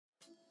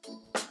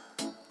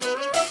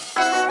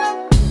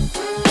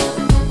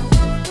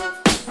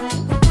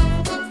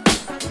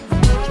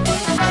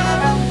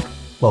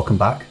welcome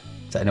back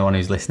to anyone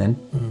who's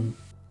listening.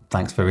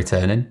 Thanks for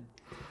returning.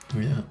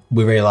 Yeah.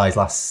 We realised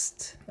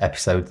last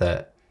episode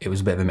that it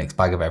was a bit of a mixed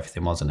bag of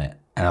everything, wasn't it?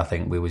 And I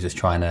think we were just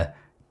trying to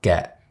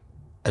get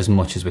as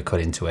much as we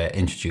could into it,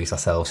 introduce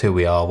ourselves, who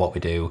we are, what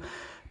we do,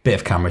 bit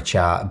of camera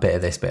chat, a bit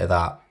of this, bit of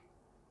that.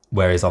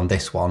 Whereas on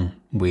this one,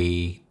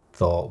 we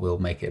thought we'll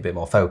make it a bit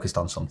more focused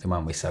on something,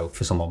 won't we? So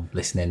for someone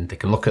listening, they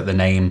can look at the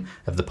name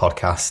of the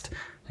podcast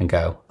and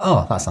go,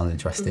 oh, that sounds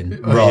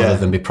interesting, rather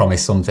than be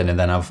promised something and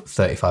then have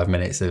 35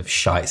 minutes of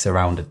shite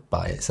surrounded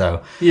by it.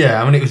 So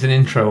yeah, I mean, it was an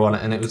intro on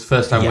it, and it was the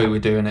first time we were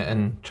doing it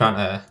and trying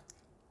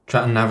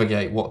to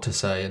navigate what to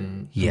say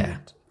and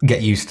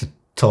get used to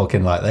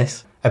talking like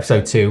this.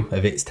 Episode 2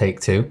 of It's Take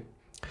Two.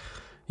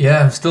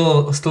 Yeah, I'm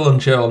still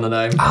unsure on the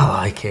name. I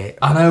like it.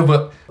 I know,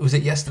 but was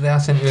it yesterday I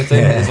sent you a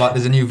thing? It's like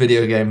there's a new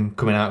video game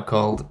coming out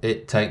called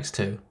It Takes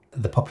Two.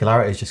 The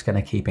popularity is just going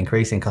to keep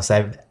increasing because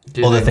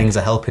other things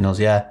are helping us,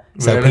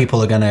 So Really?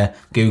 people are going to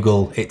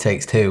Google It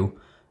Takes Two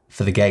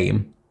for the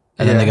game,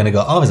 and then they're going to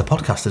go, oh, there's a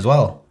podcast as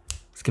well.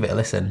 Let's give it a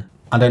listen.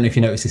 I don't know if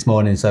you noticed this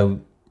morning, so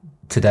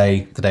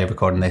today, the day of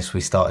recording this,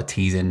 we started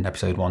teasing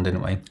episode 1,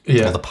 didn't we?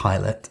 Yeah. Or the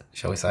pilot,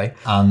 shall we say.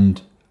 And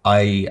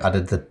I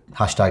added the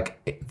hashtag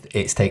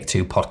It's Take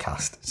Two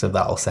podcast, so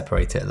that'll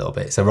separate it a little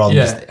bit. So rather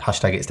than just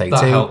hashtag It's Take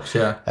Two, that helps,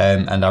 yeah.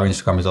 And our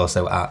Instagram is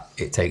also at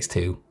It Takes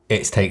Two.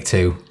 It's Take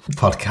Two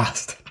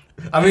podcast.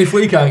 I mean, if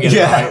we can't get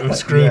it right, we're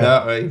screwed,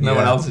 aren't we? No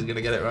one Yeah. else is going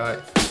to get it right.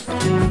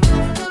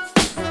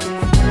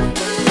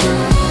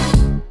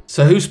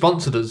 So who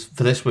sponsored us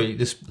for this week?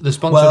 The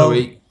sponsor of the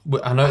week,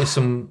 I noticed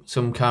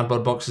some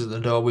cardboard boxes at the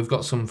door. We've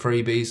got some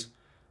freebies.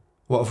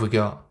 What have we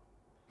got?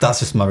 That's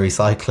just my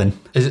recycling.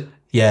 Is it?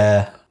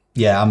 Yeah.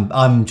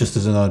 I'm just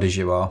as annoyed as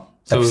you are.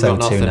 So we've Episode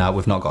got 2 nothing. now.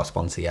 We've not got a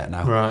sponsor yet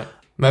now. Right.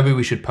 Maybe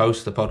we should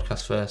post the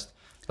podcast first.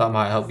 That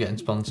might help getting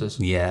sponsors.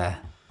 Yeah.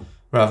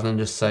 Rather than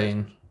just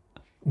saying,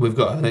 we've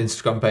got an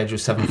Instagram page with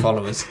 7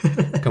 followers.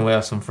 Can we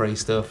have some free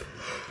stuff?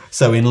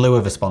 So in lieu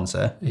of a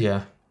sponsor,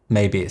 Yeah.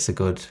 maybe it's a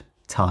good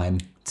time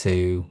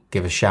to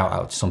give a shout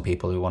out to some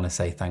people who want to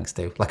say thanks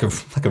to, like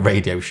a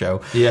radio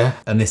show. Yeah.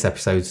 And this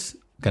episode's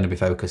going to be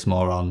focused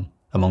more on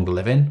Among the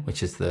Living,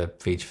 which is the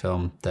feature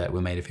film that we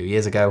made a few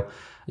years ago.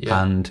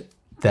 Yeah. And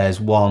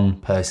there's one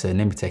person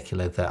in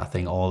particular that I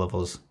think all of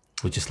us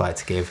would just like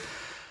to give.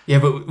 Yeah,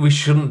 but we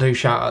shouldn't do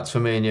shout outs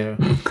for me and you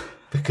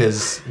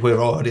because we're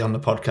already on the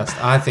podcast.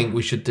 I think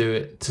we should do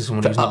it to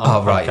someone who's not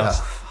on the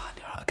podcast.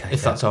 Okay,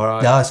 if that's all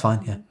right. Yeah, it's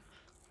fine, yeah.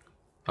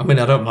 I mean,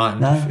 I don't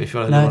mind No, if you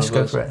want to do one just of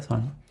go those. for it, it's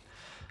fine.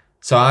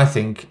 So I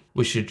think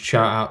we should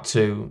shout out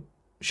to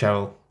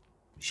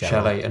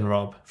Shelley and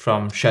Rob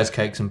from Shez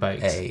Cakes and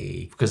Bakes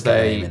because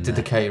they did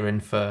the catering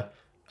for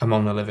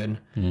Among the Living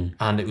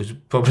and it was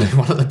probably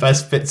one of the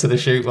best bits of the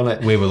shoot,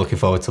 wasn't it? We were looking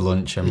forward to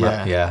lunch and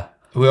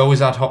We always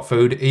had hot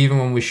food, even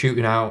when we're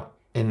shooting out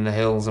in the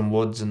hills and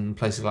woods and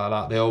places like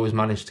that. They always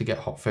managed to get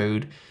hot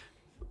food.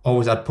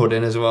 Always had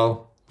pudding as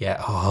well.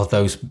 Yeah,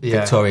 those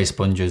Victoria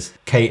sponges.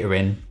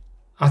 Catering.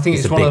 I think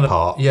it's a one big of the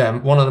part. Yeah,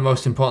 one of the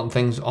most important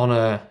things on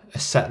a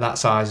set that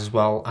size as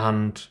well.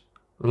 And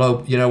low,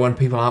 when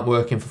people aren't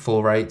working for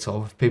full rates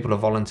or if people are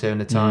volunteering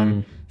their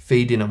time,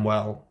 feeding them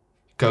well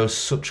goes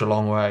such a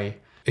long way.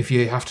 If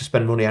you have to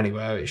spend money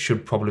anywhere, it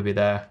should probably be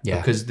there. Yeah.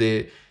 Because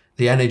the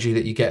energy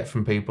that you get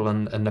from people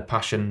and the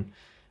passion,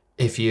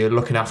 if you're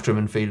looking after them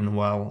and feeding them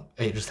well,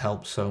 it just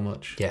helps so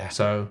much. Yeah.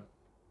 So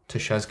to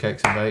Shez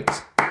Cakes and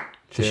Bakes.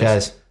 To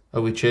Shez.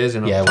 Are we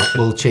cheersing? Yeah,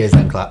 we'll cheers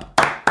then clap.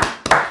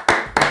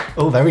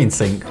 Oh, very in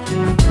sync.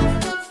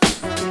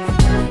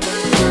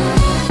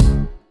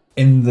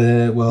 In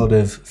the world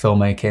of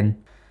filmmaking,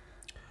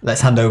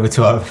 let's hand over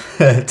to our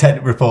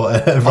tech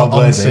reporter, Rob On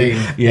Worsey.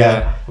 scene.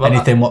 Yeah. Well,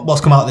 Anything?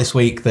 What's come out this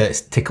week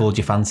that's tickled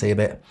your fancy a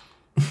bit?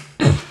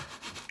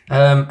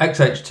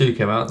 XH2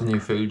 came out, the new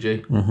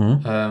Fuji.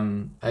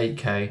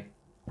 8K.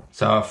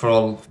 So for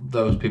all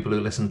those people who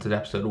listened to the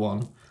episode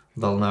 1,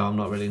 they'll know I'm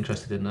not really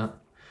interested in that.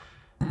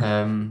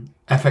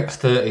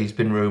 FX30's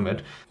been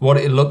rumoured. What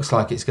it looks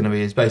like it's going to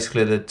be is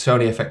basically the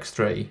Sony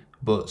FX3,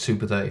 but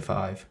Super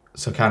 35.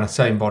 So kind of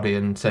same body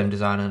and same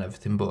design and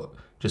everything, but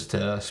just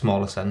a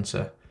smaller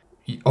sensor.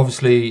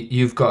 Obviously,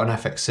 you've got an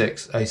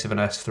FX6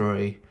 A7S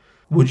III.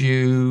 Would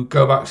you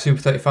go back to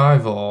Super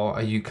 35 or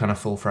are you kind of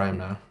full frame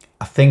now?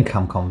 I think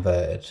I'm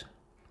converted.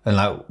 And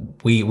like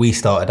we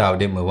started out,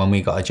 didn't we? When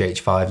we got a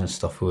GH5 and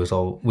stuff,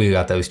 we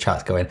had those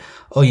chats going,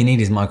 all you need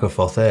is Micro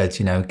Four Thirds,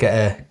 get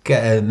a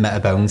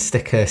Metabone,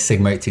 stick a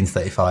Sigma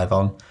 1835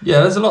 on.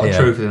 Yeah, there's a lot of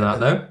truth in that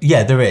though.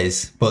 Yeah, there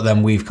is. But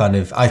then we've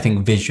I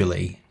think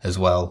visually as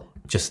well,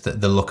 just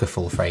the look of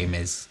full frame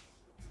is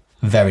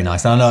very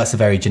nice. And I know it's a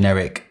very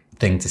generic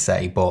thing to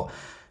say, but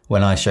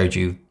when I showed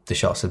you the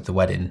shots of the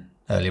wedding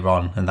earlier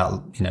on and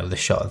that, the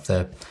shot of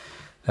the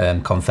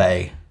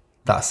confetti,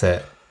 that's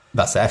it.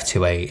 That's the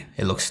f2.8.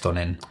 It looks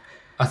stunning.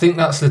 I think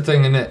that's the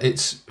thing, isn't it?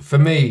 It's, for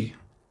me,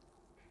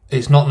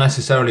 it's not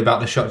necessarily about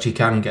the shots you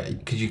can get,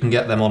 because you can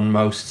get them on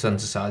most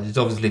sensor sizes.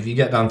 Obviously, if you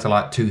get down to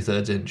like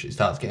 2/3 inch, it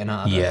starts getting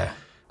harder. Yeah.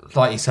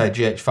 Like you say,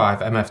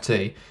 GH5,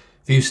 MFT,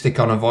 if you stick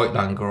on a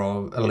Voigtlander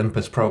or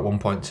Olympus Pro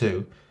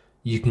 1.2,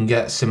 you can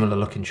get similar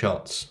looking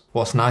shots.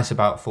 What's nice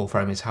about full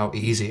frame is how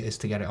easy it is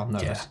to get it on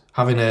those. Yeah.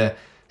 Having a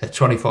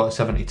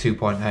 24-70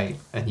 2.8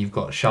 and you've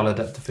got shallow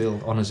depth of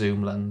field on a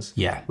zoom lens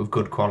with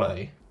good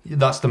quality.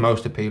 That's the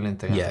most appealing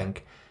thing, I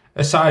think.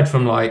 Aside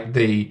from like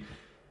the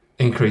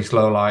increased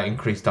low light,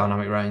 increased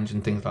dynamic range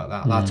and things like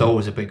that, that's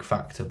always a big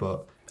factor.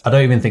 But I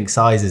don't even think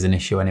size is an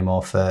issue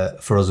anymore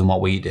for us and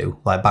what we do.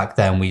 Like back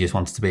then, we just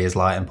wanted to be as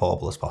light and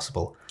portable as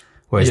possible.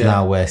 Whereas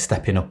now we're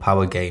stepping up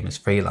our game as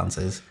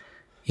freelancers.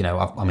 You know,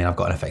 I've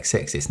got an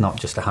FX6. It's not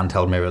just a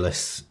handheld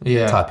mirrorless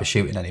type of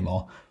shooting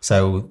anymore.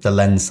 So the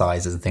lens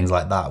sizes and things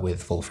like that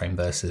with full frame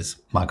versus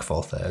Micro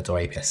Four Thirds or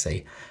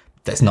APS-C,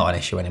 that's not an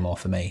issue anymore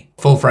for me.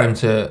 Full frame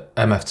to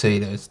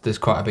MFT, there's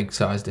quite a big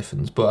size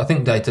difference. But I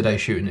think day-to-day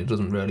shooting, it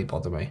doesn't really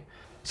bother me.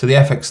 So the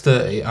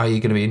FX30, are you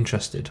going to be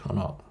interested or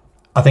not?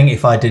 I think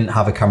if I didn't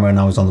have a camera and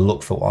I was on the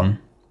look for one,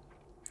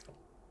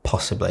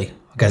 possibly.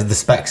 Because the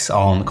specs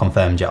aren't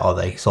confirmed yet, are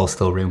they? It's all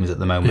still rumours at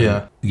the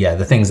moment. Yeah,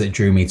 the things that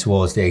drew me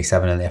towards the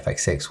A7 and the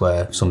FX6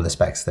 were some of the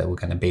specs that were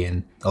going to be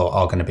in, or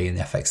are going to be in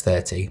the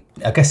FX30.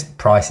 I guess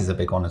price is a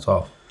big one as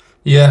well.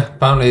 Yeah,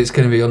 apparently it's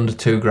going to be under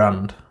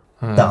 $2,000.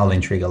 That'll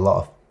intrigue a lot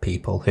of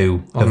people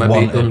who or have maybe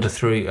wanted, under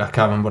 3. I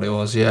can't remember what it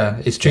was.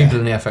 Yeah, it's cheaper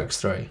than the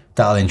FX3.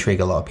 That'll intrigue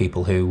a lot of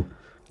people who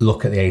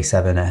look at the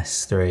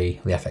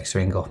A7S3, the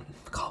FX3, and go,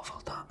 I can't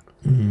afford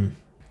that.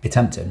 It's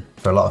tempting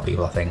for a lot of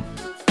people, I think.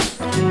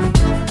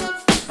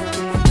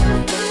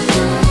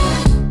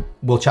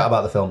 We'll chat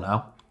about the film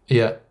now.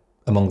 Yeah.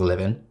 Among the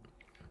Living.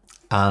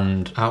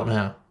 And out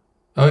now.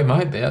 Oh, it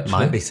might be, actually.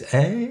 Might be.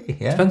 Hey,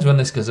 yeah. Depends when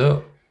this goes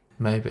up.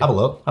 Maybe. Have a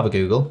look. Have a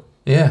Google.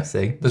 Yeah.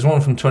 See. There's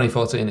one from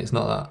 2014. It's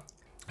not that.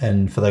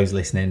 And for those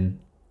listening,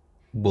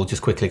 we'll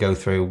just quickly go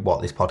through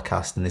what this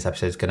podcast and this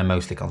episode is going to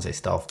mostly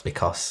consist of,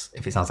 because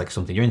if it sounds like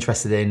something you're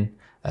interested in,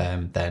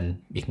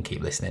 then you can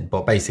keep listening.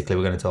 But basically,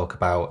 we're going to talk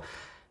about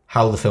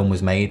how the film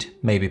was made,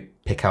 maybe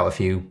pick out a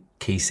few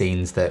key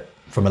scenes that,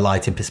 from a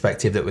lighting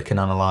perspective, that we can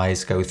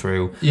analyse, go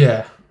through.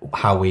 Yeah.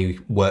 How we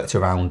worked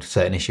around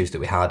certain issues that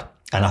we had.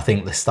 And I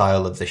think the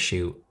style of the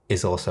shoot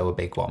is also a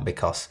big one,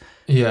 because...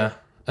 Yeah.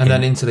 And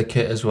then into the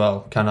kit as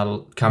well, kind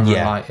of camera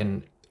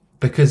lighting.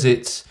 Because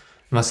it's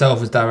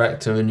myself as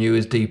director and you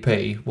as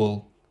DP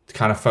will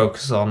kind of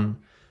focus on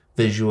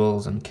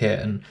visuals and kit,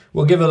 and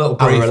we'll give a little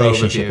brief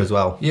relationship overview as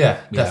well.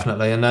 Yeah,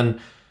 definitely. And then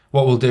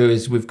what we'll do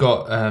is we've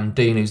got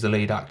Dean, who's the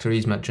lead actor,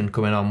 he's mentioned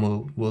coming on.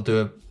 We'll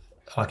do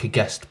a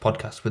guest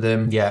podcast with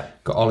him. Yeah.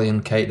 Got Ollie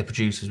and Kate, the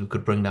producers, we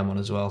could bring them on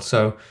as well.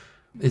 So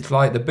it's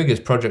like the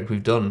biggest project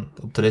we've done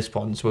up to this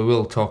point, so we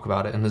will talk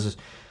about it. And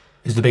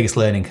it's the biggest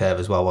learning curve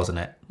as well, wasn't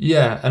it?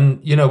 Yeah, and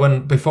you know,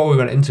 before we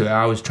went into it,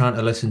 I was trying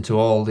to listen to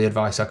all the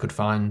advice I could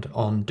find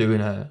on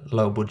doing a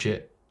low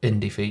budget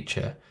indie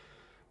feature.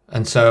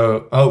 And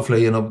so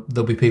hopefully, you know,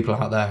 there'll be people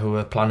out there who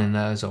are planning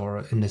theirs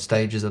or in the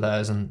stages of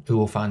theirs and who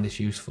will find this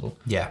useful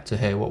to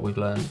hear what we've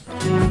learned.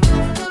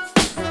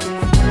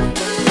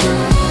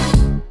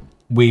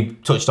 We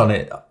touched on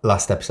it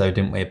last episode,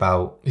 didn't we,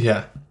 about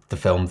the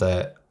film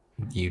that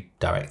you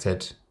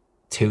directed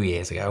 2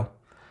 years ago.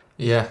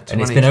 Yeah. And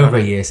it's been over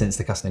a year since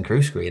the cast and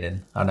crew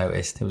screening, I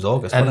noticed. It was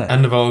August, wasn't it?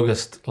 End of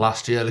August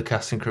last year, the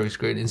cast and crew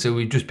screening. So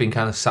we've just been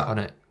kind of sat on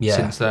it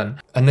since then.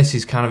 And this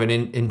is kind of an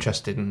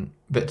interesting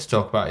bit to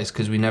talk about, is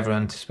because we never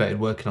anticipated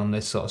working on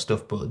this sort of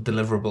stuff, but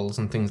deliverables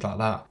and things like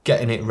that.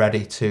 Getting it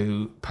ready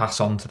to pass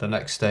on to the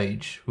next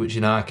stage, which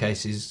in our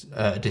case is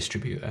a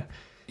distributor.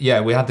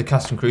 Yeah, we had the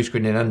cast and crew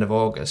screening end of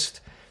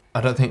August.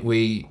 I don't think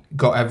we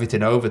got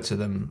everything over to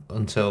them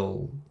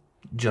until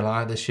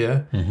July this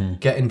year.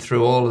 Getting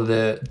through all of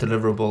the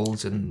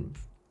deliverables and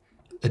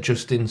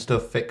adjusting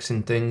stuff,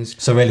 fixing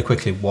things. So really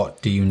quickly,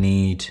 what do you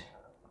need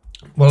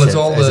it's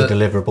all as a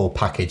deliverable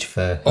package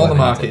for all the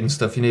marketing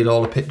stuff? You need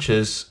all the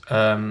pictures,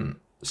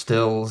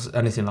 stills,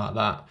 anything like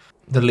that.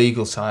 The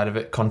legal side of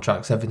it,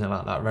 contracts, everything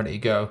like that, ready to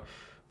go.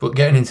 But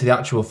getting into the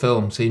actual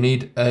film, so you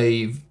need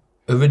a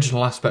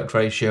original aspect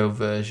ratio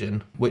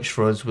version, which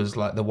for us was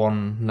like the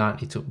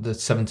 190 to the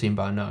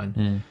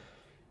 17:9.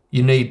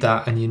 You need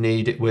that, and you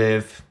need it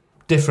with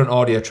different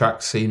audio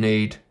tracks. So you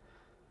need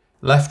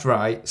left,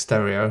 right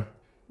stereo,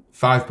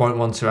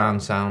 5.1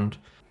 surround sound,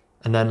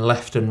 and then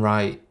left and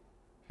right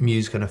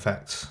music and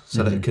effects,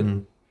 so that it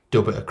can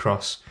dub it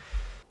across.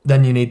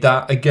 Then you need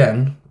that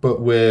again,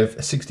 but with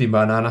a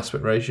 16:9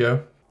 aspect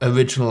ratio.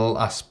 Original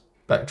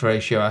aspect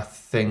ratio, I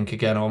think,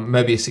 again, or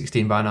maybe a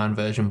 16:9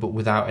 version, but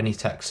without any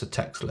text or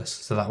textless.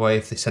 So that way,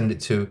 if they send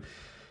it to,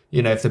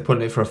 you know, if they're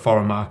putting it for a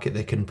foreign market,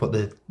 they can put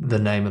the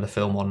name of the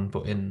film on,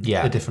 but in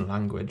a different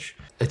language.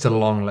 It's a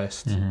long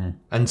list.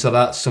 And so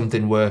that's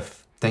something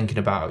worth thinking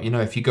about. You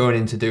know, if you're going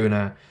into doing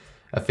a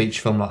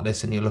feature film like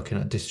this and you're looking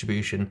at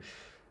distribution,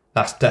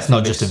 that's definitely... It's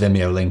not just a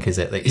Vimeo link, is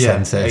it, that you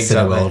send to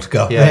Cineworld?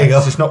 Go, yeah, there you go.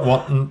 It's just not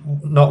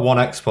one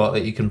export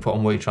that you can put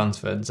on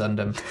WeTransfer and send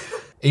them.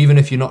 Even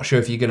if you're not sure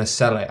if you're going to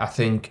sell it, I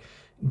think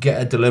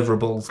get a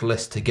deliverables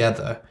list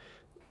together.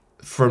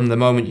 From the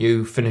moment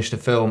you finish the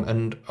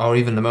film, or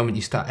even the moment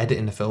you start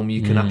editing the film,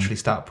 you can actually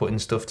start putting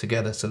stuff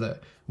together, so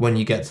that when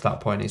you get to that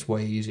point, it's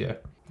way easier.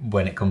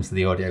 When it comes to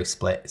the audio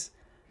splits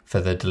for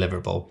the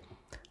deliverable,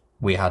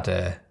 we had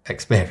a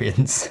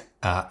experience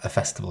at a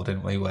festival,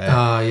 didn't we? Where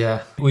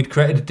yeah. We'd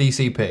created a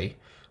DCP,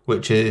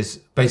 which is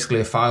basically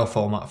a file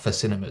format for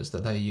cinemas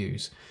that they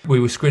use. We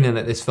were screening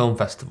at this film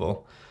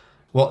festival.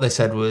 What they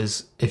said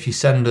was, if you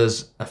send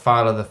us a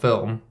file of the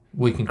film,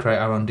 we can create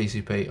our own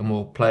DCP and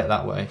we'll play it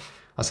that way.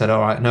 I said,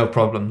 all right, no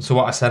problem. So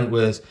what I sent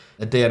was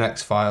a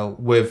DNX file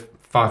with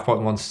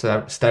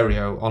 5.1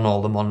 stereo on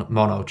all the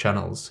mono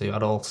channels. So you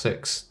had all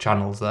 6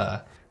 channels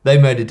there. They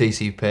made a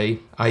DCP.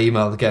 I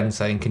emailed again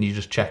saying, can you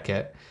just check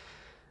it?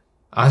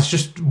 I was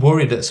just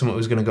worried that something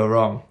was going to go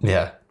wrong.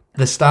 Yeah.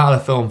 The start of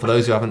the film, for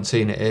those who haven't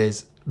seen it,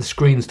 is the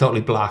screen's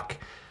totally black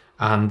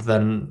and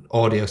then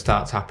audio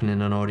starts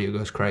happening and audio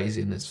goes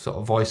crazy and there's sort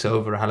of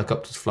voiceover,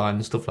 helicopters flying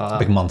and stuff like that.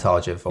 Big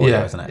montage of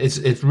audio, isn't it?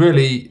 It's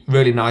really,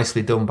 really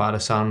nicely done by the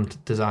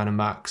sound designer,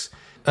 Max.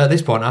 At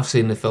this point, I've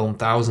seen the film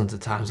thousands of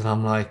times and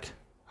I'm like,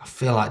 I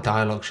feel like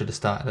dialogue should have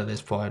started at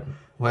this point.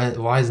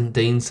 Why isn't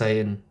Dean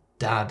saying,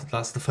 Dad?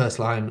 That's the first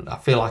line. I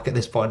feel like at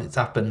this point it's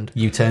happened.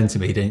 You turned to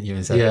me, didn't you,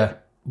 and said, yeah.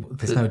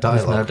 There's no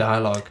dialogue. There's no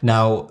dialogue.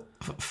 Now,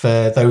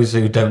 for those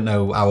who don't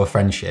know our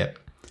friendship,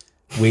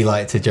 we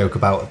like to joke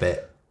about a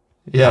bit.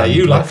 Yeah,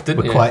 you laughed,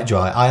 didn't you? We're quite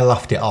dry. I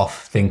laughed it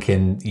off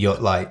thinking you're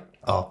like,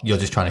 oh, you're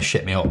just trying to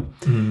shit me up.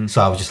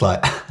 So I was just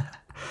like...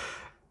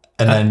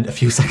 and then a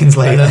few seconds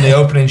later... And then the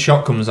opening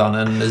shot comes on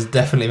and there's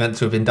definitely meant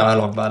to have been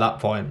dialogue by that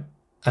point.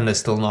 And there's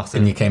still nothing.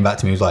 And you came back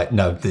to me and was like,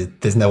 no,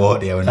 there's no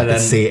audio. And I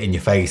could see it in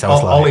your face. I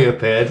was like... Ollie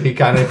appeared. He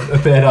kind of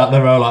appeared out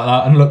the row like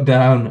that and looked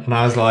down. And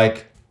I was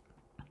like...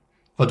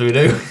 What do we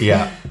do?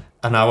 Yeah.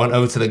 And I went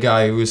over to the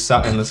guy who was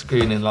sat in the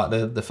screening, like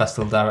the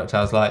festival director.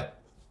 I was like,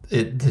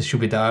 there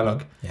should be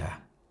dialogue. Yeah.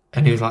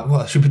 And he was like, what,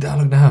 there should be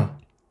dialogue now?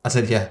 I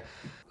said, yeah.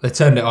 They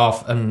turned it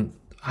off. And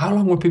how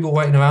long were people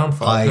waiting around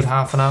for? A good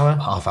half an hour?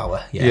 Half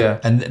hour, yeah.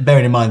 And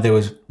bearing in mind, there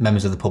was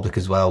members of the public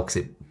as well, because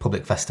it's a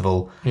public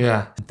festival.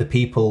 Yeah. The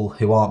people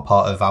who aren't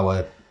part of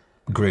our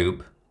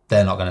group,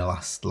 they're not going to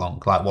last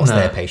long. Like, what's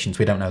their patience?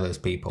 We don't know those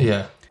people.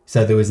 Yeah.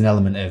 So there was an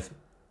element of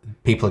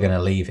people are going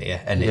to leave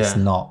here, and it's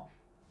not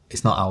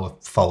our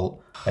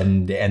fault,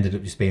 and it ended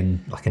up just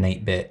being like an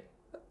 8-bit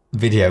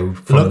video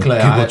from Luckily,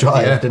 Google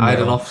Drive. I had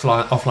an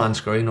offline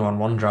screener on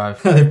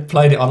OneDrive. They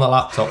played it on the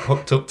laptop,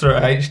 hooked up through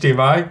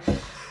HDMI.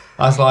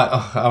 I was like,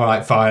 oh, all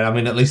right, fine. I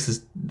mean, at least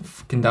there's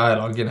fucking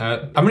dialogue, you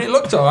know. I mean, it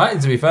looked all right,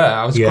 to be fair.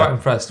 I was quite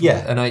impressed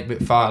with an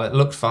 8-bit file. It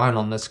looked fine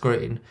on the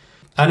screen.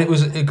 And it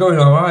was going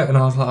all right, and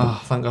I was like,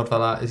 oh, thank God for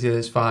that.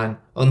 It's fine.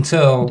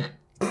 Until...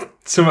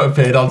 something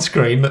appeared on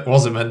screen that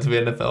wasn't meant to be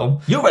in the film.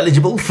 You're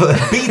eligible for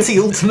BT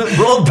Ultimate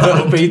Broadband.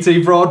 Little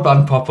BT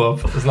Broadband pop-up.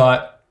 It was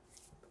like,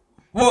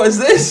 what is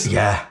this?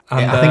 Yeah.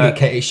 And I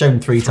think it's shown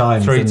 3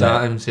 times. 3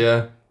 times,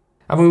 yeah.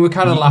 And we were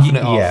kind of laughing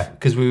it off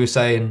because we were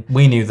saying...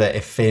 We knew that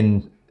if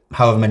in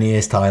however many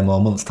years' time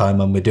or months' time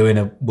when we're doing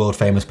a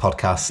world-famous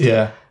podcast,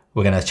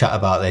 we're going to chat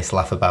about this,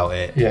 laugh about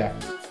it. Yeah.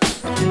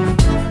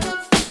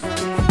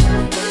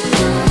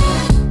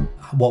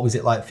 What was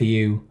it like for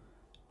you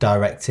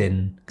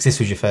directing, because this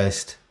was your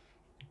first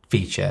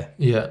feature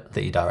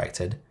that you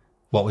directed?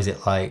 What was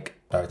it like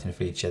directing a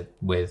feature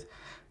with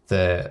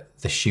the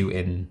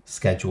shooting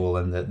schedule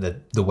and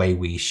the way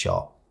we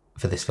shot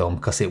for this film?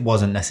 Because it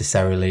wasn't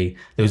necessarily,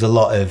 there was a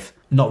lot of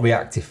not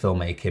reactive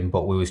filmmaking,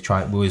 but we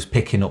was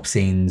picking up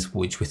scenes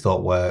which we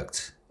thought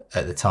worked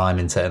at the time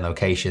in certain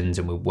locations,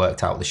 and we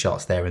worked out the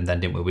shots there and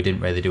then, didn't we? We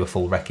didn't really do a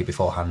full recce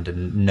beforehand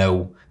and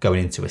know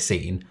going into a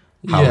scene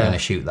how we're going to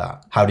shoot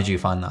that. How did you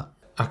find that?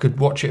 I could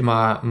watch it in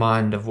my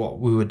mind of what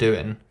we were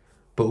doing,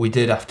 but we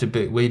did have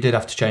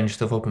to change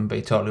stuff up and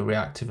be totally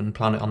reactive and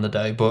plan it on the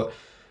day. But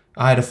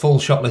I had a full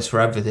shot list for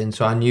everything,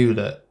 so I knew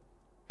that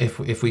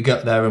if we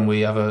get there and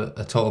we have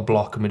a total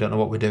block and we don't know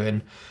what we're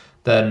doing,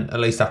 then at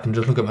least I can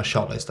just look at my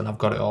shot list and I've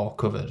got it all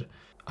covered.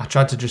 I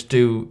tried to just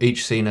do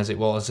each scene as it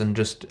was and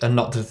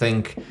not to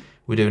think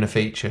we're doing a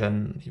feature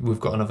and we've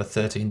got another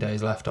 13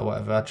 days left or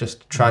whatever. I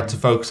just tried to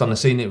focus on the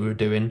scene that we were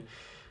doing,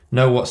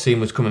 know what scene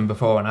was coming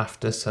before and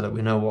after so that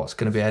we know what's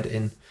going to be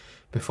editing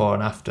before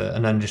and after,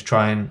 and then just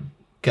try and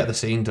get the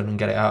scene done and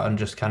get it out and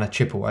just kind of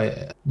chip away at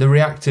it. The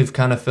reactive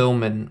kind of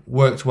filming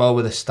worked well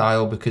with the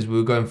style because we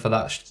were going for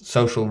that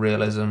social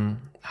realism,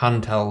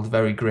 handheld,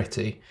 very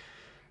gritty,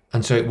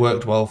 and so it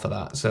worked well for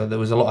that. So there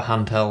was a lot of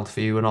handheld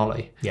for you and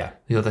Ollie,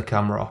 the other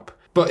camera op.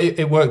 But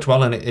it worked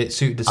well and it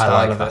suited the style of it.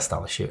 I like that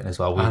style of shooting as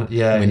well.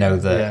 We know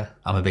that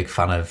I'm a big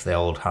fan of the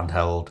old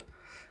handheld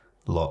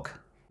look.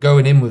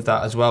 Going in with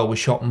that as well, we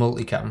shot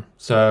multicam.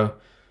 So,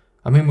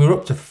 I mean, we were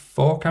up to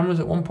 4 cameras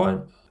at one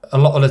point. A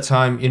lot of the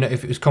time, you know,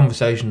 if it was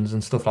conversations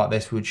and stuff like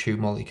this, we'd shoot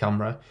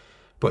multi-camera.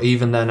 But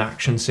even then,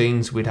 action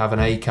scenes, we'd have an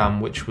A cam,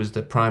 which was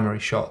the primary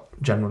shot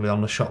generally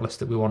on the shot list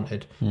that we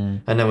wanted.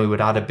 And then we would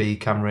add a B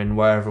camera in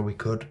wherever we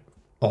could.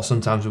 Or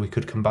sometimes we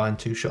could combine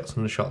 2 shots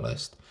on the shot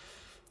list.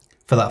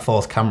 For that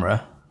 4th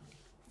camera,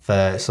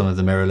 for some of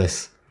the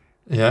mirrorless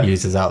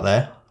users out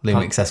there,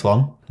 Lumix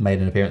S1 made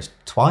an appearance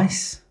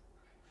twice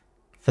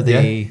for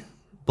the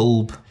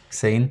bulb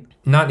scene.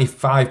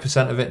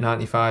 95% of it,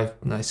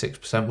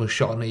 96% was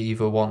shot on the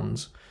EVA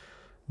 1s.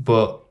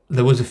 But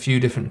there was a few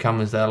different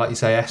cameras there. Like you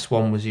say,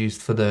 S1 was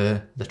used for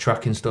the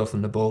tracking stuff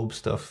and the bulb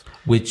stuff.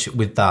 Which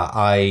with that,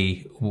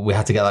 we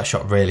had to get that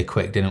shot really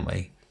quick, didn't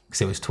we?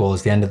 Because it was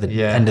towards the end of the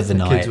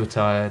night. Kids were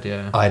tired.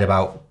 Yeah, I had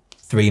about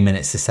 3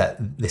 minutes to set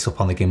this up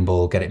on the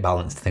gimbal, get it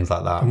balanced, things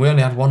like that. And we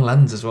only had one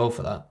lens as well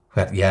for that.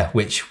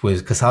 Which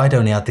was because I'd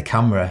only had the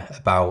camera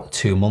about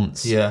 2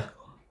 months. Yeah.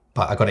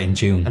 But I got it in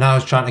June. And I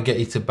was trying to get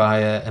you to buy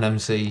an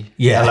MC11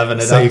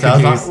 adapter. So I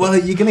was like, well,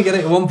 you're going to get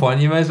it at one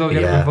point. You may as well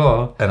get it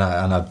before. And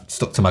I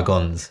stuck to my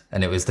guns.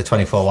 And it was the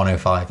 24-105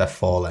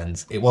 f4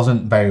 lens. It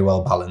wasn't very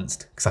well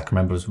balanced because I can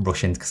remember I was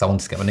rushing because I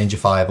wanted to get my Ninja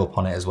 5 up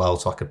on it as well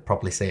so I could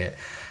properly see it.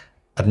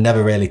 I'd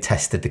never really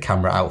tested the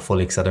camera out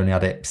fully because I'd only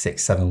had it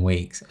 6-7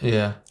 weeks.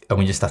 Yeah. And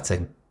we just had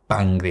to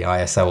bang the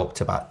ISO up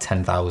to about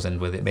 10,000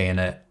 with it being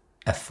at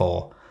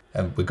f4.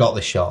 And we got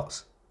the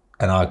shots.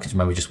 And I could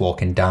remember just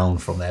walking down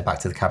from there back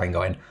to the cabin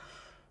going,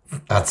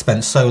 I'd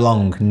spent so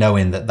long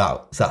knowing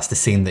that's the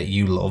scene that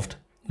you loved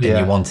and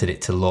you wanted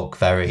it to look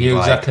very... You knew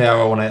exactly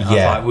how I want it. I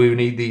was like, we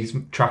need these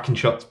tracking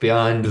shots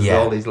behind with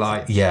all these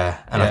lights. Yeah,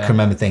 and I can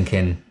remember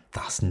thinking,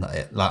 that's not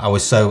it. Like I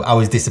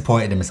was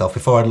disappointed in myself.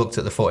 Before I'd looked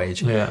at the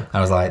footage, I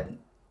was like,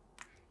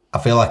 I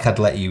feel like I'd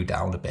let you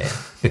down a bit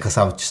because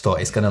I just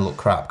thought it's going to look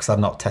crap because I'd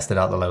not tested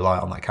out the low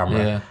light on that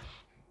camera. Yeah.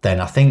 Then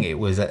I think it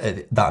was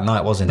that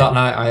night, wasn't it? That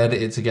night I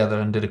edited it together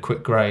and did a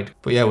quick grade.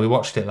 But yeah, we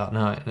watched it that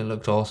night and it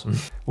looked awesome.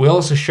 We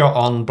also shot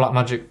on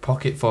Blackmagic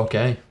Pocket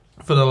 4K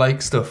for the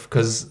lake stuff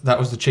because that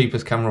was the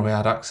cheapest camera we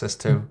had access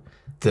to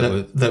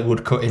that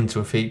would cut into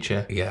a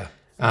feature. Yeah.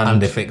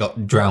 And if it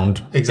got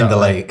drowned in the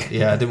lake.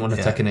 Yeah, I didn't want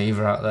to take an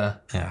Eva out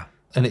there. Yeah.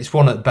 And it's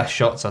one of the best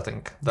shots, I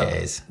think.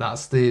 It is.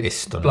 That's the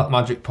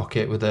Blackmagic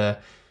Pocket with a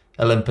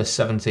Olympus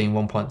 17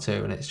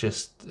 1.2 and it's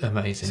just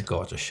amazing. It's a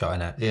gorgeous shot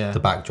in it. Yeah. The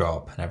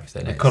backdrop and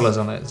everything. The colours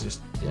on it is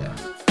just,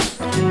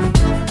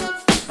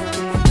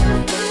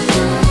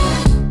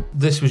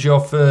 This was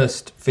your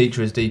first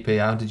feature as DP.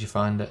 How did you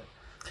find it?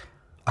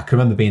 I can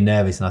remember being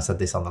nervous, and I said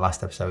this on the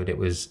last episode. It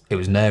was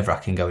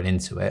nerve-wracking going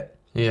into it.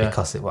 Yeah.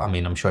 Because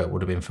I'm sure it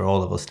would have been for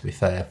all of us, to be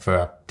fair,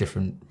 for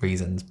different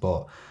reasons.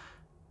 But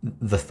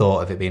the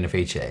thought of it being a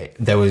feature,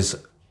 there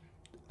was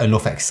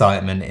enough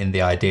excitement in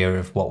the idea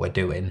of what we're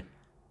doing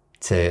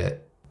to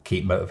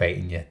keep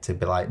motivating you to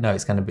be like, no,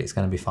 it's gonna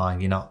be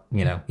fine. You're not,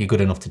 you're good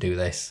enough to do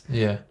this.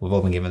 Yeah. We've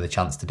all been given the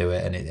chance to do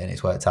it, and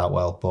it's worked out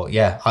well. But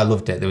yeah, I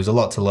loved it. There was a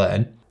lot to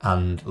learn,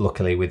 and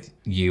luckily with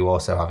you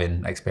also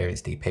having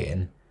experience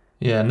DPing.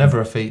 Yeah, never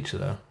a feature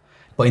though.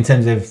 But in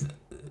terms of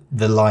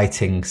the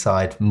lighting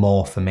side,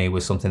 more for me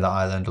was something that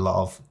I learned a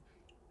lot of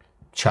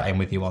chatting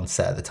with you on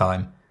set at the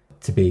time.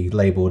 To be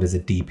labelled as a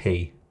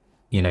DP,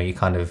 you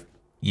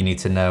need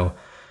to know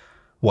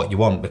what you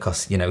want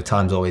because,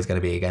 time's always going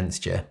to be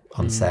against you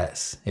on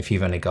sets. If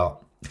you've only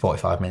got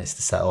 45 minutes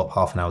to set up,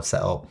 half an hour to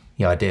set up,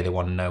 you ideally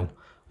want to know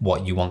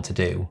what you want to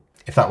do.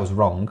 If that was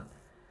wrong,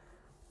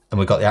 and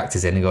we got the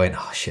actors in and going,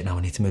 oh shit, no,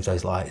 we need to move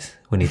those lights.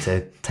 We need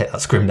to take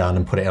that scrim down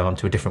and put it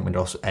onto a different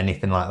window or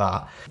anything like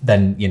that.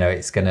 Then,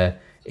 it's going to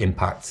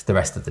impact the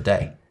rest of the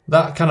day.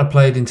 That kind of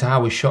played into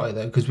how we shot it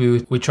though, because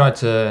we tried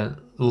to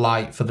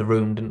light for the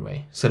room, didn't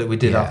we? So that we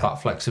did have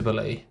that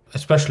flexibility,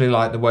 especially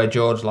like the way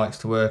George likes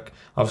to work.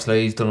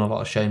 Obviously, he's done a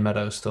lot of Shane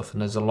Meadows stuff,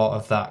 and there's a lot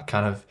of that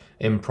kind of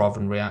improv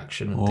and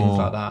reaction and things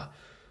like that.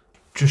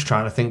 Just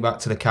trying to think back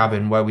to the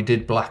cabin where we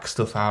did black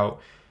stuff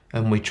out,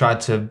 and we tried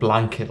to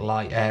blanket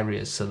light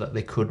areas so that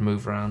they could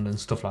move around and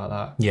stuff like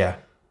that. Yeah.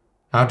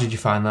 How did you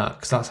find that?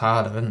 Because that's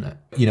harder, isn't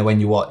it? When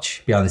you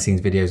watch behind the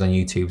scenes videos on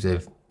YouTube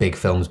of big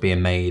films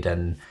being made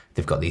and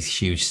they've got these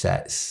huge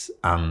sets,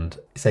 and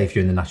say if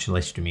you're in the Natural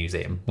History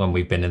Museum, when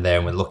we've been in there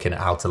and we're looking at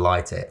how to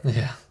light it,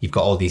 you've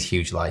got all these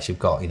huge lights, you've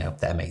got, the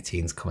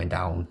M18s coming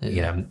down,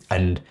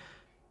 and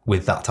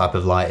with that type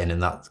of lighting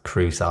and that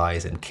crew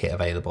size and kit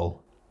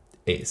available,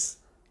 it's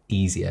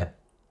easier,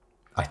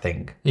 I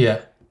think.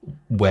 Yeah.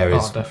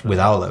 Whereas with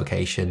our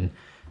location,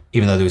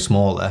 even though they were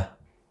smaller,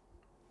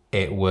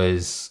 it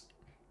was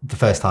the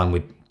first time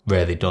we'd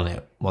really done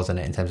it, wasn't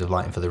it, in terms of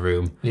lighting for the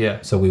room?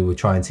 Yeah. So we were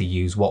trying to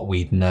use what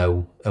we'd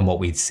know and what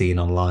we'd seen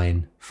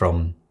online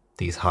from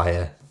these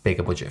higher,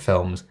 bigger budget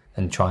films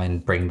and try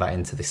and bring that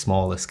into the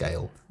smaller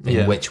scale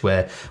in which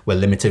we're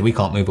limited. We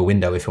can't move a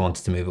window if we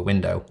wanted to move a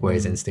window,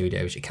 whereas in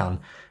studios you can.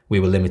 We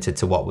were limited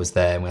to what was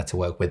there and we had to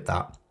work with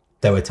that.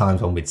 There were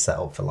times when we'd set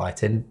up for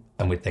lighting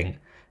and we'd think,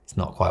 it's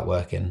not quite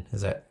working,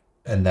 is it?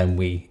 And then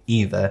we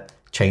either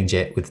change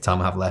it with the time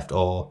we have left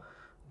or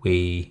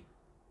we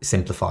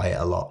simplify it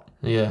a lot.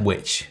 Yeah.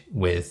 Which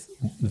with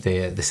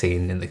the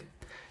scene in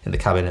the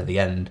cabin at the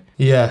end.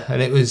 Yeah, and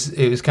it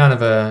was kind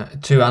of a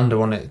two-hander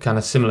on it, kind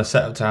of similar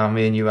setup to how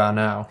me and you are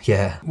now.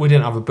 Yeah. We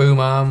didn't have a boom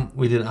arm,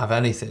 we didn't have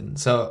anything.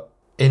 So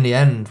in the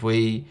end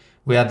we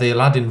had the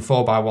Aladdin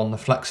 4x1, the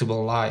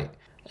flexible light.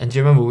 And do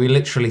you remember we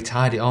literally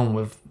tied it on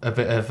with a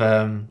bit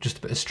of just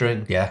a bit of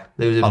string? Yeah.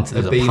 There was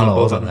a beam panel,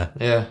 above wasn't it.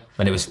 there? Yeah.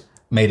 And it was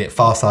made it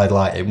far side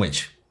lighting,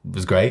 which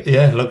was great.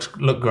 Yeah, looked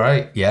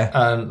great. Yeah.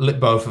 And lit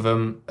both of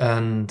them,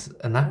 and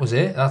that was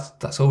it.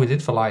 That's all we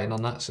did for lighting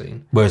on that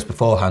scene. Whereas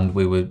beforehand,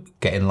 we were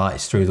getting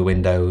lights through the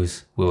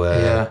windows. We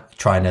were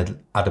trying to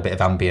add a bit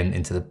of ambient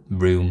into the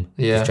room,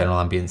 just general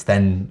ambience.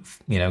 Then,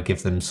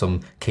 give them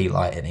some key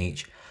light in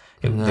each.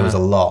 There was a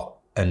lot,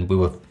 and we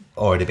were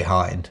already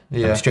behind.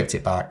 Yeah. And we stripped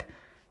it back,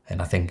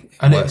 and I think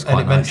it works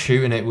quite nice. Meant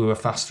shooting it, we were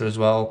faster as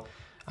well.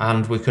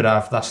 And we could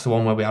have, that's the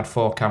one where we had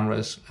 4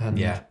 cameras.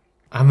 And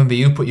I remember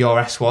you put your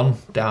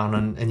S1 down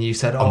and you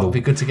said, it'd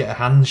be good to get a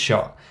hand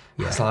shot.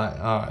 Yeah. It's like,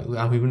 all right,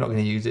 we're not going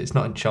to use it. It's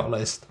not in shot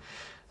list.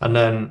 And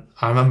then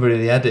I remember in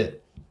the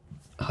edit,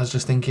 I was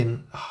just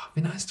thinking, it'd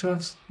be nice to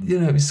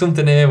have,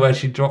 something here where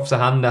she drops her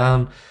hand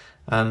down.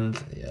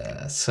 And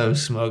so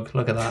smug.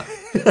 Look at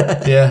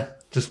that.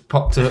 Just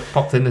popped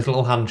in this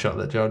little hand shot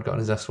that Jord got on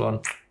his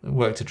S1. It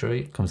worked a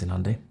treat. Comes in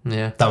handy.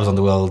 Yeah. That was on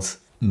the world's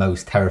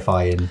most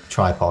terrifying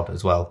tripod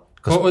as well.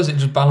 What was it?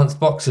 Just balanced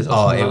boxes?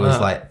 Or it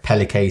was like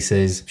pelly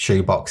cases,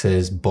 shoe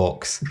boxes,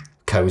 books,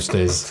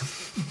 coasters,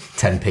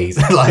 10p's.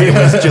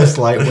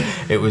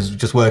 It was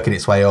just working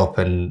its way up,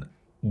 and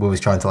we was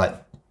trying to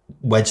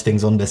wedge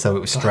things under so it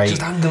was straight.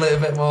 Just angle it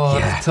a bit more.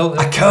 Yeah.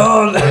 I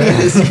can't.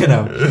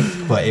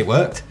 But it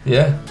worked.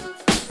 Yeah.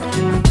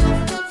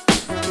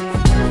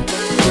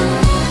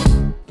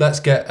 Let's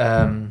get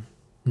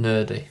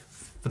nerdy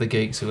for the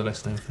geeks who are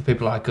listening, for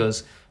people like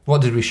us.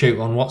 What did we shoot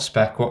on? What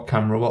spec? What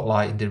camera? What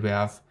lighting did we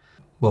have?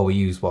 Well, we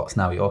used what's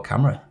now your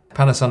camera.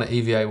 Panasonic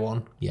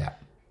EVA1. Yeah.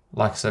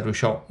 Like I said, we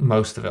shot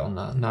most of it on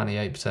that,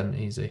 98%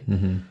 easy.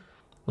 Mm-hmm.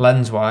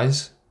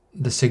 Lens-wise,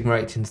 the Sigma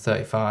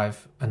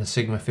 18-35 and the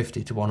Sigma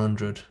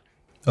 50-100.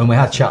 And we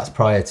had chats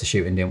prior to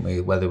shooting, didn't we?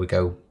 Whether we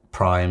go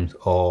primed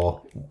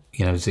or,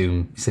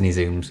 zoom, cine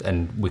zooms,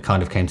 and we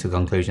kind of came to the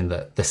conclusion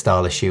that the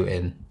style of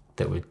shooting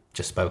that we've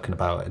just spoken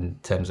about in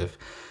terms of,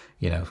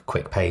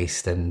 quick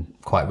paced and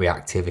quite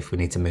reactive if we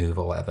need to move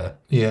or whatever.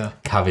 Yeah.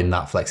 Having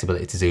that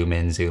flexibility to zoom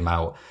in, zoom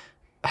out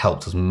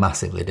helped us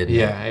massively, didn't it?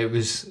 Yeah, it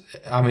was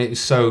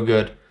so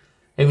good.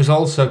 It was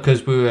also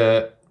because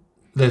there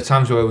were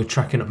times where we were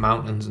tracking up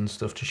mountains and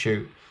stuff to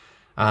shoot,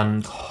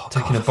 and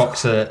taking a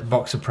box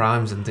of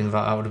primes and things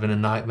like that would have been a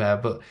nightmare.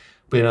 But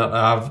being able to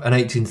have an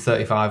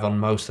 18-35 on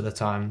most of the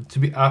time,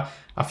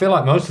 I feel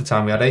like most of the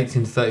time we had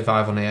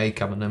 18-35 on the A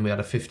cam, and then we had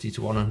a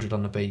 50-100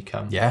 on the B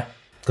cam. Yeah,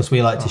 because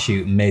we like to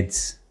shoot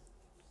mids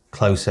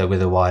closer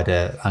with a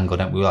wider angle,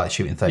 don't we? We like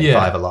shooting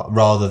 35 a lot,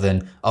 rather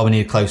than we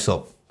need a close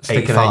up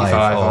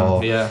 85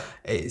 or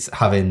it's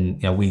having,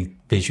 we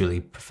visually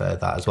prefer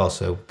that as well.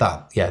 So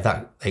that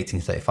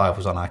 18-35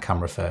 was on our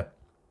camera for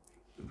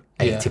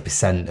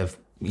 80% of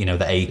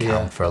the A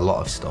cam for a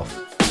lot of stuff.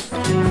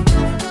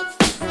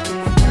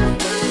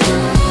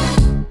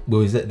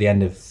 Was it the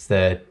end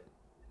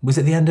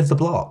of the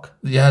block?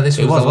 Yeah, this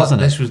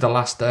was the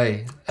last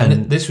day,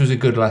 and this was a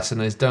good lesson: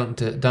 is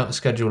don't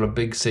schedule a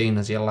big scene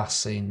as your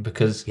last scene,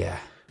 because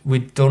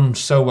we'd done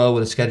so well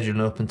with the scheduling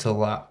up until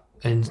that,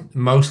 and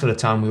most of the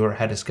time we were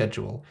ahead of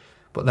schedule.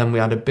 But then we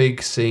had a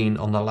big scene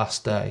on the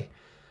last day,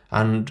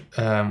 and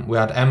we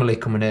had Emily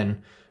coming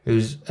in,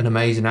 who's an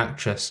amazing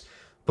actress,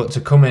 but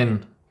to come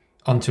in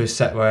onto a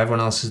set where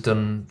everyone else has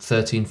done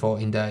 13,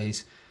 14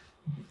 days,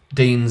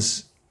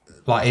 Dean's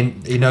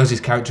he knows his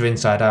character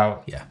inside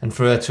out. Yeah. And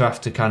for her to have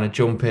to kind of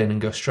jump in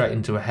and go straight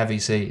into a heavy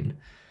scene,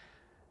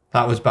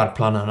 that was bad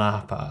planning on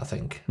our part, I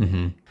think.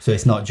 Mm-hmm. So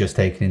it's not just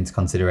taking into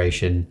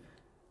consideration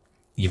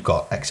you've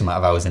got X amount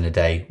of hours in a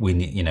day. We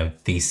need,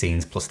 these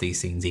scenes plus these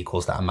scenes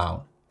equals that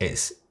amount.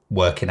 It's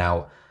working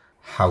out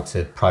how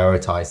to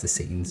prioritize the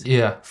scenes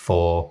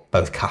for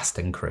both cast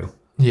and crew.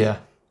 Yeah.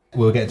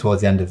 We were getting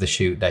towards the end of the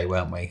shoot day,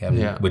 weren't we?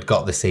 We'd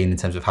got the scene in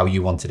terms of how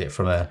you wanted it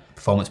from a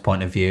performance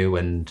point of view,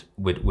 and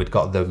we'd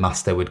got the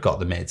master, we'd got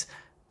the mids.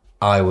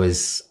 I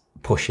was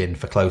pushing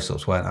for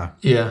close-ups, weren't I?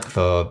 Yeah.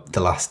 For the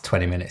last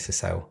 20 minutes or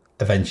so.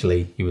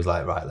 Eventually, he was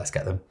like, right, let's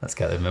get them.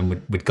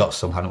 And we'd got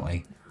some, hadn't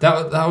we?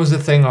 That was the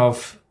thing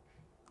of,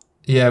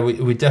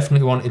 we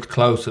definitely wanted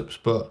close-ups,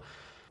 but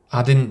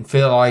I didn't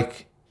feel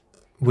like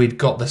we'd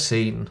got the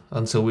scene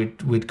until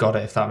we'd got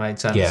it, if that made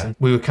sense. Yeah. And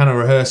we were kind of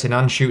rehearsing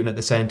and shooting at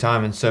the same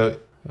time, and so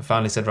I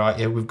finally said,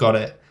 right, we've got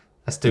it.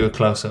 Let's do a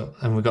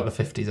close-up, and we got the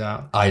 50s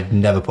out. I'd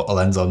never put a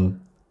lens on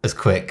as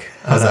quick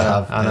as I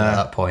have at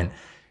that point.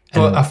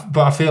 But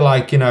I feel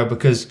like,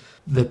 because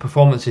the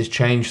performances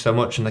changed so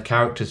much and the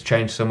characters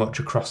changed so much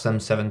across them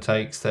 7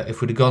 takes, that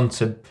if we'd have gone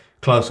to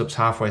close-ups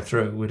halfway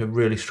through, we'd have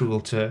really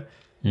struggled to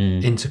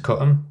intercut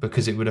them,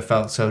 because it would have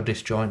felt so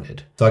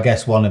disjointed. So I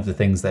guess one of the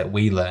things that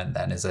we learned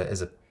then as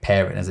a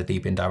parent, as a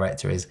deep in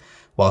director, is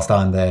whilst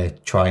I'm there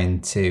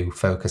trying to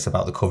focus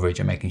about the coverage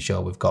and making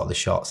sure we've got the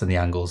shots and the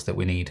angles that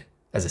we need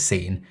as a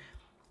scene,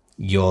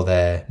 you're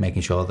there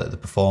making sure that the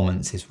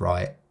performance is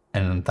right.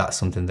 And that's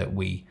something that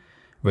we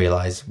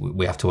realise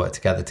we have to work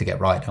together to get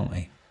right, don't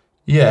we?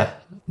 Yeah,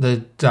 the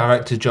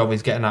director's job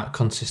is getting that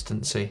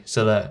consistency,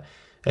 so that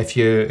if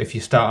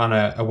you start on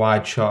a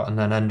wide shot and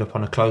then end up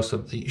on a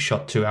close-up that you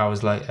shot 2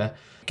 hours later,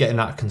 getting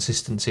that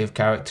consistency of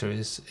character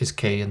is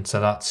key. And so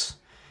that's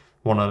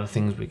one of the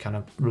things we kind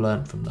of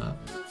learned from that.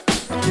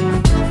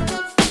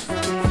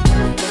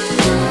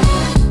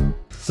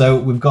 So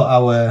we've got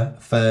our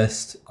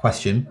first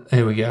question.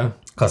 Here we go.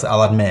 Because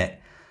I'll admit,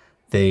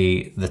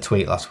 the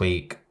tweet last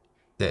week,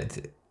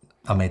 that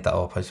I made that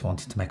up. I just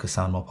wanted to make us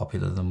sound more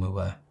popular than we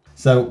were.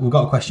 So we've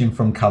got a question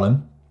from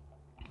Callum.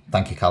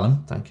 Thank you,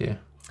 Callum. Thank you.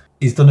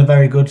 He sent a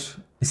very good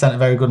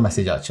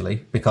message, actually,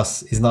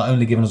 because he's not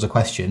only given us a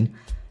question,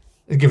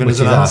 He's given us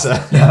an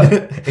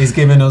answer. He's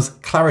given us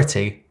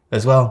clarity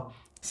as well.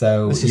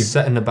 So this is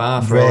setting the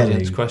bar for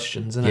audience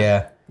questions, isn't it?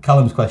 Yeah.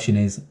 Callum's question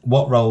is,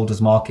 what role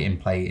does marketing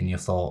play in your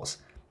thoughts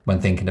when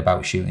thinking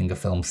about shooting a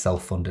film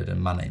self-funded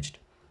and managed?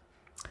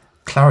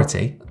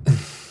 Clarity.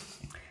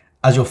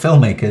 As you're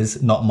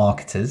filmmakers, not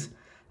marketers,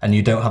 and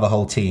you don't have a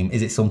whole team,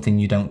 is it something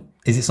you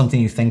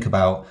think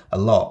about a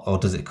lot, or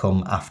does it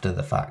come after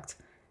the fact?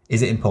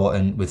 Is it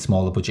important with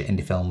smaller budget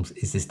indie films?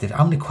 Is this different?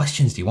 How many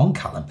questions do you want,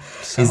 Callum?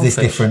 Selfish. Is this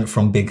different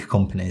from big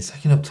companies?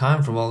 Taking up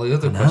time from all the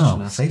other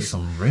questions. Save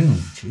some room.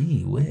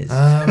 Gee whiz.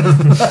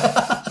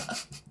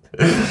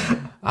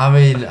 I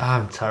mean,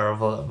 I'm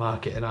terrible at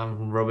marketing.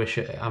 I'm rubbish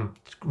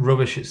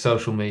at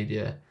social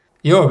media.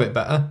 You're a bit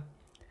better.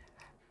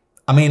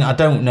 I mean, I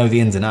don't know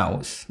the ins and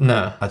outs.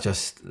 No.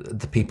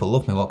 The people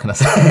love me. What can I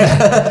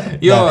say?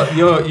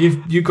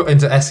 You got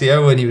into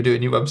SEO when you were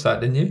doing your website,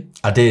 didn't you?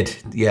 I did.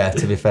 Yeah.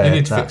 To be fair, you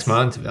need to fix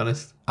mine, to be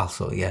honest. I'll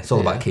sort. Yeah, it's all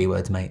about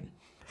keywords, mate.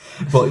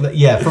 But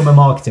yeah, from a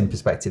marketing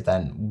perspective,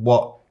 then,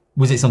 what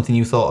was it something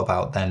you thought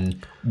about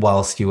then,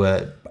 whilst you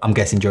were, I'm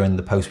guessing, during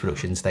the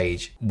post-production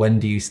stage? When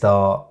do you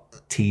start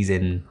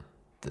teasing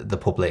the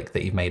public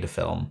that you've made a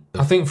film?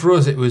 I think for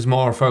us, it was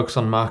more a focus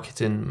on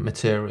marketing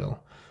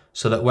material,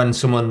 so that when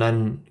someone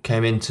then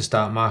came in to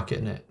start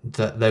marketing it,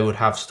 that they would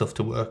have stuff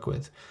to work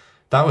with.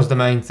 That was the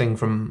main thing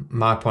from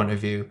my point of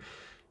view.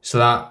 So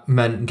that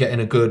meant getting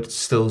a good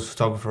stills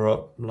photographer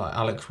up, like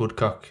Alex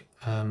Woodcock,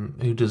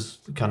 who does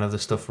kind of the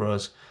stuff for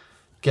us,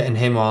 getting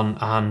him on,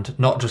 and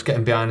not just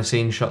getting behind the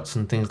scenes shots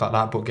and things like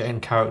that, but getting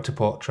character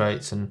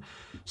portraits and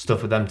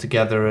stuff with them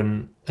together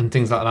and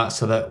things like that,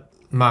 so that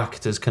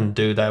marketers can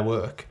do their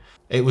work.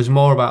 It was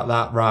more about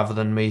that rather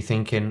than me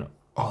thinking,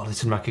 oh,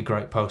 this would make a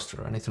great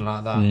poster or anything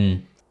like that.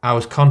 I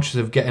was conscious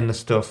of getting the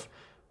stuff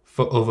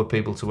for other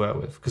people to work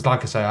with. Because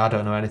like I say, I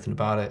don't know anything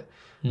about it.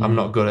 I'm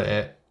not good at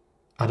it.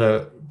 I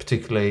don't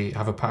particularly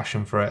have a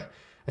passion for it.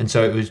 And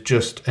so it was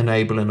just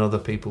enabling other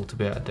people to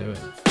be able to do it.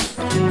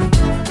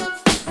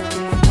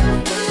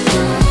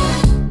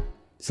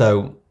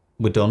 So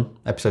we're done.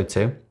 Episode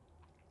 2.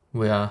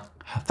 We are.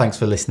 Thanks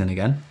for listening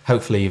again.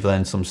 Hopefully you've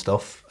learned some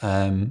stuff.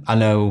 I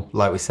know,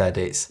 like we said,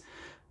 it's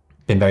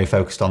been very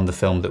focused on the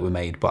film that we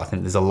made, but I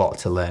think there's a lot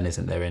to learn,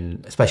 isn't there?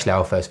 In especially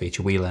our first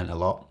feature, we learned a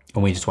lot,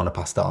 and we just want to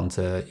pass that on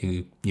to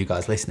you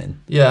guys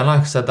listening. Yeah, and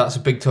like I said, that's a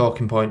big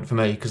talking point for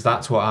me, because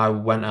that's what I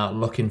went out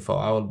looking for.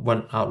 I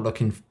went out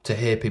looking to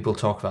hear people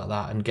talk about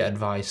that and get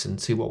advice and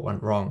see what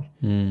went wrong.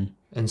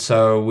 And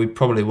so we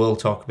probably will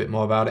talk a bit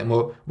more about it, and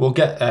we'll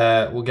get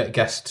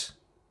guest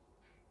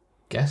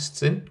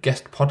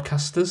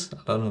podcasters. I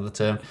don't know the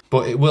term,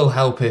 but it will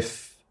help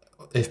if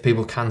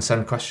people can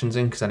send questions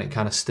in, because then it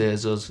kind of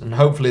steers us. And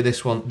hopefully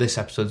this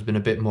episode's been a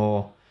bit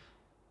more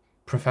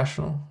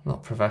professional.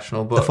 Not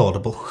professional, but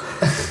affordable.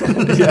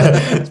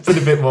 Yeah, it's been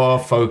a bit more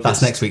focused.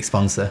 That's next week's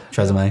sponsor,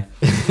 Tresemme.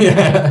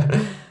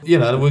 Yeah.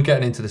 We're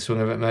getting into the swing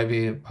of it.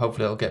 Maybe,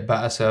 hopefully it'll get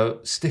better. So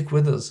stick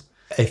with us.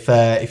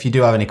 If you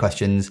do have any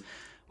questions,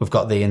 we've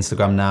got the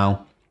Instagram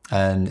now.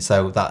 And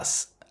so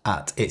that's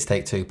at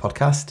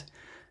itstaketwopodcast.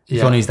 If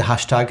you want to use the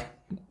hashtag,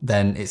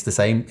 then it's the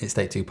same. It's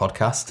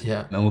itstaketwopodcast.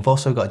 Yeah. And we've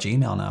also got a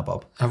Gmail now,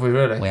 Bob. Have we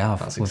really? We have.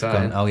 That's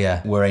exciting.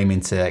 We're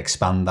aiming to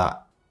expand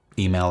that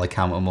email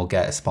account, and we'll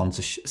get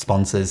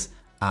sponsors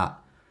at...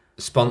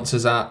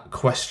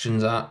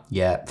 questions at...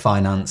 Yeah,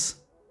 finance.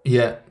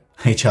 Yeah.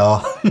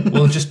 HR.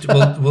 we'll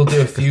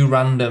do a few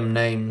random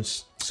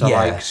names. So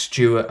like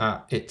Stuart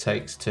at It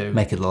Takes Two.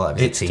 Make it look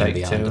like it's a team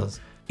behind us.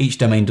 Each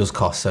domain does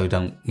cost, so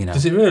don't,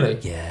 Does it really?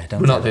 Yeah,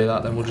 don't. We'll not do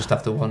that then, we'll just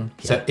have the one.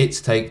 Yeah. So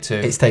It's Take Two.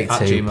 It's Take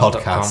Two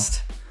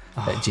podcast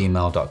at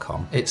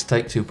gmail.com. It's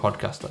Take Two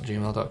podcast at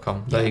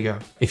gmail.com. There you go.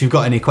 If you've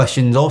got any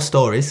questions or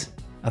stories,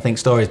 I think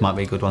stories might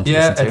be a good one to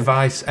listen to. Yeah,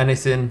 advice,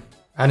 anything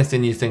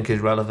you think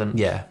is relevant.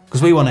 Yeah,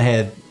 because we want to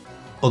hear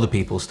other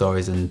people's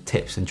stories and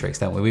tips and tricks,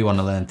 don't we? We want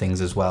to learn things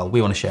as well.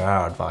 We want to share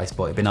our advice,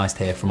 but it'd be nice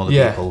to hear from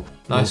other people.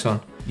 Nice one.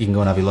 You can go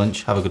and have your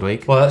lunch. Have a good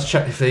week. Well, let's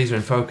check if these are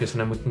in focus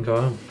and then we can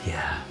go home.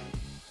 Yeah.